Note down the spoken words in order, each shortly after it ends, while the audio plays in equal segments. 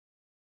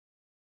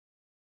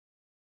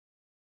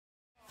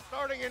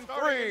Starting in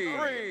 3,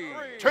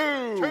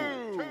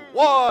 2,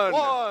 1,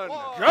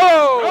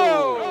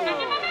 go!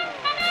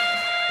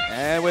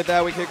 And with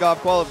that, we kick off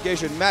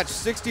qualification match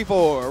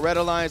 64. Red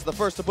Alliance, the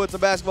first to put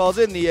some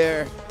basketballs in the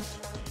air.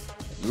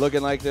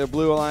 Looking like the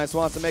Blue Alliance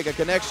wants to make a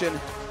connection.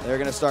 They're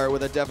going to start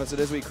with a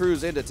deficit as we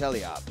cruise into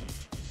teleop.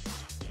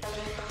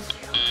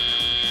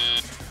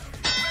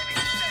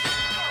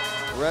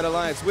 Red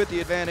Alliance with the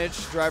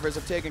advantage. Drivers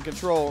have taken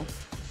control.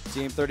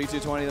 Team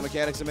 3220, the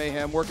Mechanics of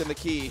Mayhem, working the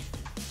key.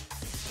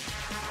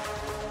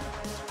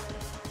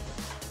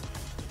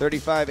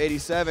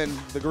 3587,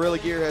 the Guerrilla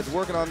Gearheads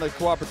working on the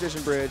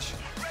cooperation bridge.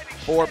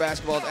 4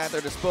 basketballs at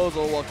their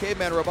disposal, while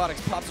Caveman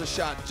Robotics pops a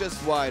shot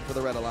just wide for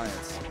the Red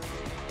Alliance.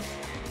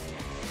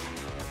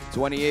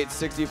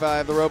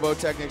 2865, the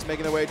Robotechnics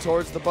making their way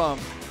towards the bump.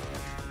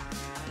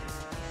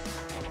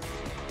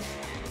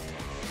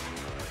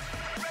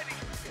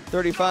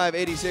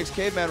 .3586,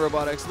 Caveman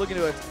Robotics looking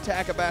to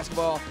attack a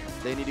basketball.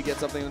 They need to get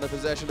something in their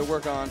possession to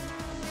work on.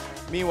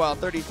 Meanwhile,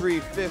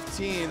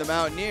 3315, the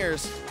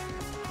Mountaineers,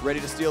 ready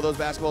to steal those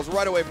basketballs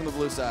right away from the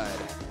blue side.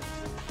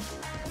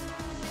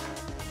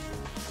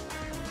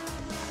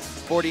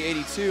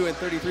 4082 and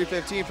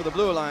 3315 for the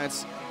Blue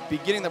Alliance,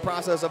 beginning the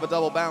process of a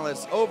double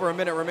balance. Over a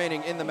minute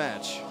remaining in the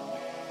match.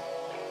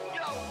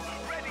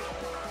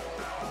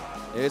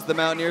 It's the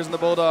Mountaineers and the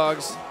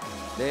Bulldogs.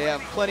 They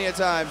have plenty of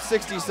time,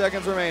 60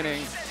 seconds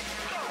remaining.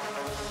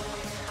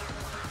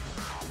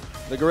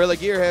 The Guerrilla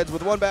Gearheads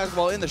with 1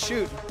 basketball in the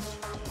chute.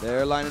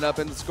 They're lining up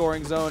in the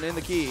scoring zone in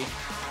the key.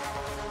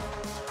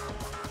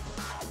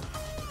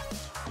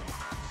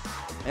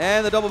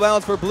 And the double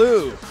balance for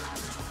Blue.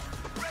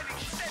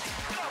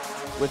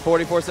 With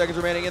 44 seconds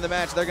remaining in the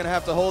match, they're going to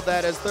have to hold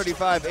that as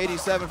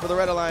 35-87 for the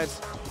Red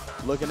Alliance,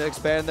 looking to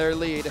expand their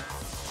lead.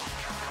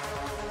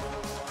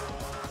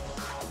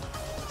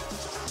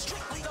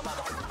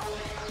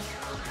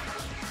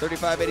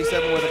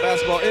 .35-87 with a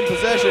basketball in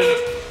possession.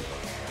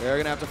 They're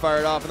going to have to fire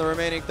it off in the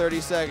remaining 30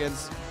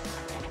 seconds.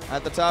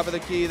 At the top of the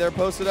key, they're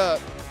posted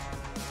up.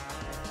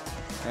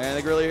 And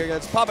the Guerrilla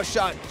Gearheads pop a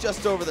shot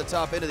just over the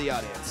top into the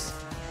audience.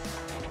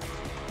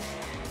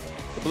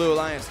 The Blue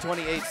Alliance,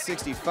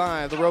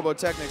 2865. The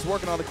Robotechnics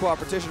working on the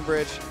cooperation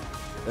bridge.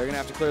 They're going to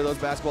have to clear those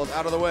basketballs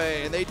out of the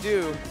way, and they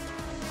do.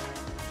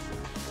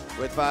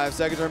 With 5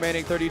 seconds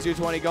remaining,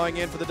 32-20 going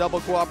in for the double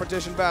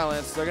cooperation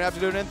balance. They're going to have to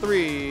do it in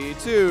 3,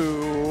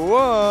 2,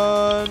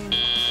 1.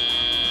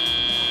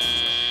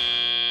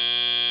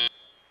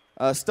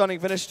 A stunning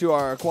finish to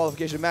our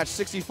qualification match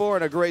 64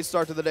 and a great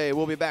start to the day.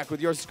 We'll be back with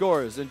your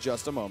scores in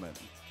just a moment.